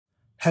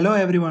Hello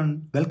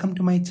everyone, welcome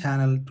to my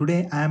channel.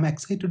 Today I am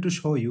excited to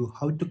show you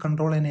how to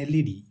control an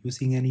LED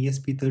using an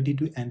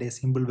ESP32 and a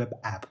simple web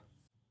app.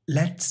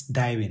 Let's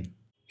dive in.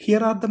 Here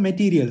are the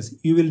materials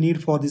you will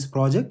need for this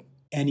project: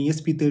 an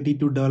ESP32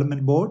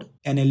 development board,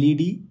 an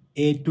LED,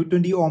 a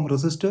 220 ohm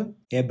resistor,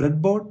 a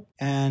breadboard,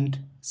 and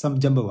some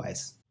jumper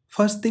wires.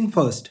 First thing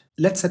first,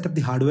 let's set up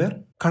the hardware.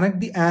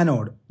 Connect the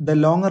anode,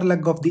 the longer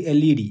leg of the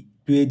LED,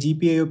 to a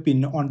GPIO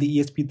pin on the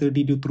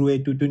ESP32 through a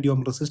 220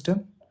 ohm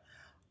resistor.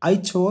 I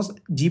chose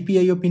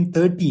GPIO pin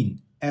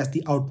 13 as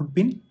the output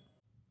pin.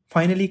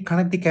 Finally,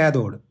 connect the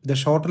cathode, the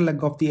shorter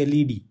leg of the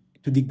LED,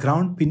 to the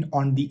ground pin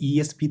on the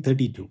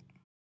ESP32.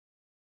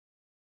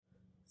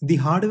 The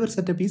hardware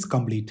setup is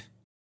complete.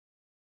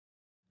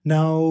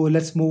 Now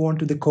let's move on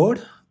to the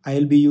code.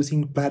 I'll be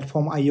using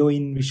PlatformIO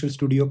in Visual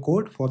Studio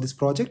Code for this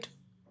project.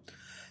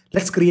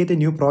 Let's create a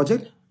new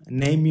project.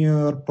 Name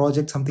your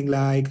project something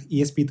like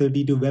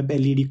ESP32 Web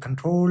LED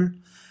Control.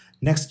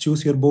 Next,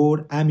 choose your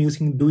board. I'm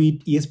using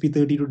DoIt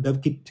ESP32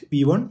 DevKit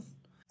V1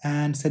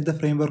 and set the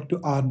framework to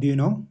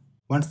Arduino.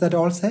 Once that's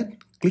all set,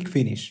 click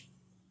Finish.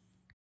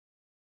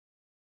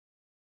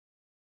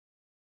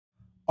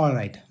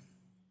 Alright.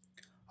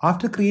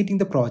 After creating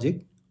the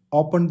project,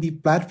 open the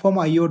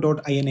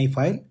platformio.ini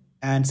file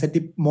and set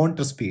the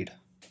monitor speed.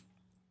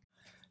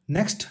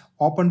 Next,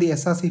 open the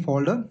SRC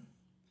folder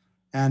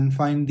and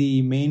find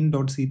the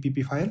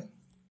main.cpp file.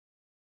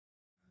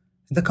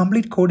 The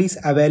complete code is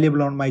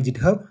available on my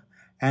GitHub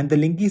and the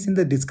link is in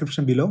the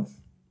description below.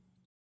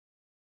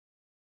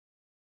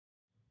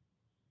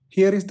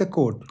 Here is the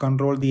code to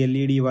control the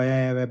LED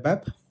via a web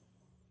app.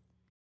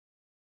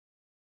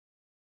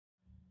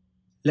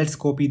 Let's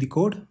copy the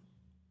code,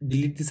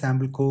 delete the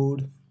sample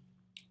code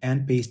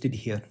and paste it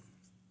here.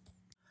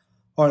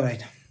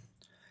 Alright,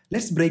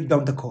 let's break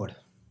down the code.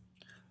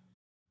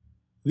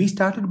 We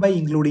started by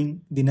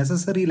including the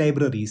necessary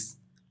libraries: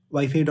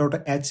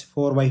 Wi-Fi.h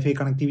for Wi-Fi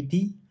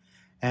connectivity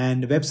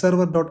and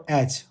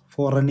WebServer.h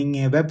for running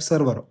a web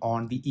server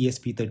on the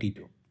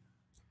ESP32.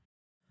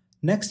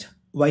 Next,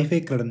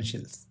 Wi-Fi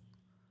credentials.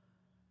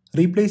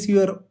 Replace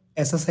your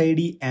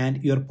SSID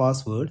and your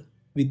password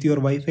with your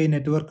Wi-Fi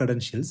network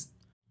credentials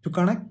to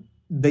connect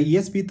the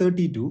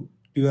ESP32 to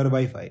your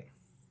Wi-Fi.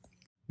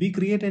 We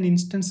create an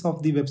instance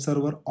of the web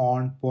server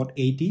on port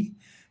 80,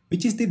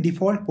 which is the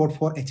default port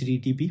for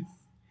HTTP.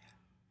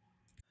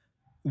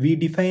 We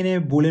define a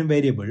Boolean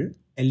variable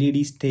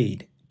LED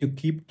state to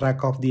keep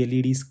track of the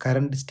LED's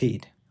current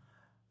state,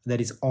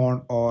 that is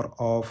on or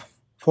off.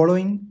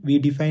 Following, we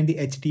define the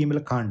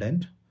HTML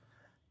content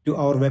to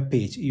our web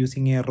page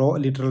using a raw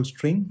literal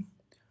string.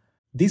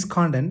 This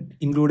content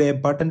includes a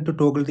button to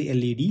toggle the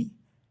LED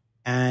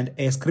and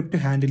a script to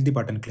handle the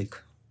button click.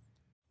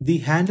 The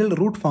handle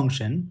root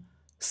function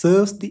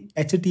serves the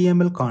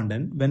HTML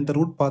content when the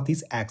root path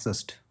is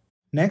accessed.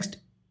 Next,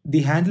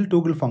 the handle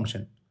toggle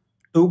function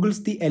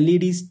toggles the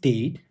LED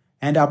state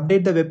and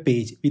update the web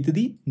page with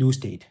the new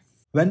state.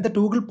 When the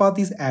toggle path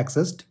is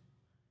accessed,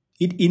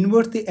 it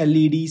inverts the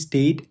LED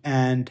state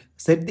and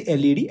set the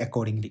LED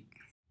accordingly.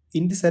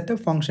 In the setup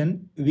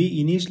function,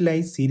 we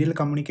initialize serial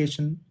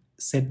communication,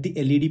 set the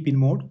LED pin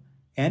mode,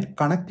 and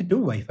connect it to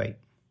Wi-Fi.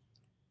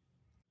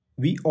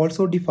 We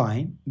also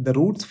define the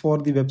routes for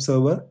the web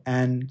server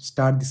and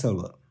start the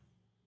server.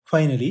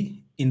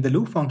 Finally, in the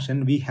loop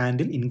function, we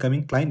handle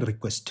incoming client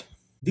request.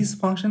 This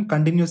function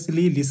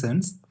continuously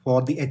listens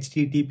for the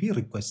HTTP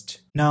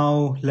request.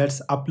 Now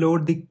let's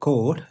upload the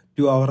code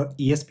to our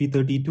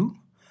ESP32.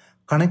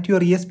 Connect your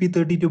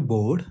ESP32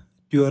 board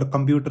to your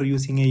computer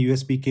using a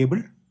USB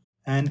cable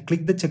and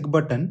click the check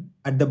button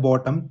at the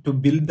bottom to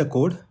build the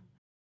code.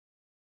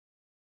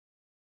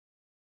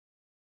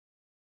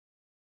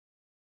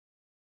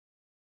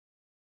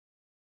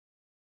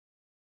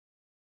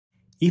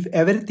 If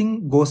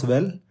everything goes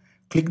well,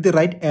 click the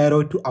right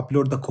arrow to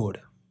upload the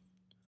code.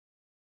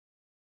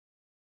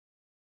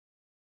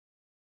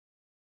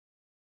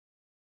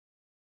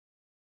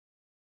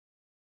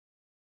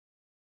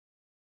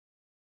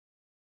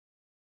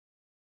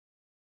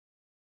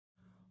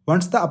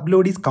 Once the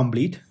upload is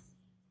complete,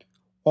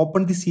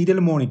 open the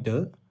serial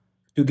monitor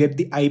to get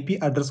the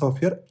IP address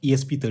of your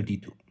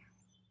ESP32.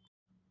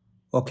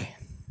 Okay,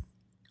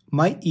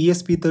 my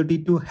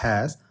ESP32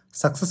 has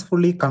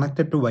successfully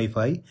connected to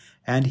Wi-Fi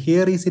and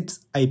here is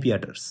its IP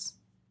address.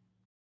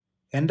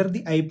 Enter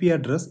the IP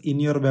address in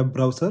your web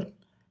browser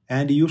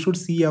and you should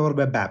see our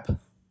web app.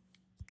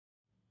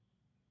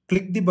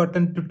 Click the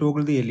button to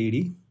toggle the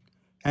LED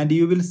and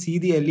you will see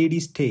the LED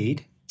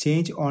state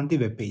change on the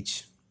web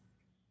page.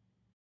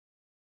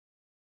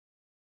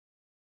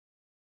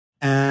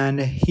 And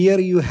here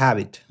you have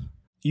it.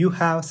 You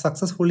have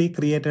successfully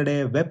created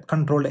a web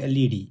controlled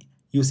LED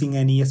using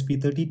an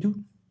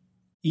ESP32.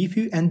 If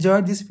you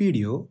enjoyed this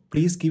video,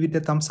 please give it a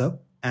thumbs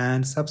up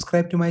and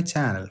subscribe to my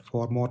channel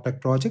for more tech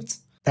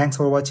projects. Thanks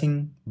for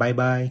watching. Bye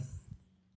bye.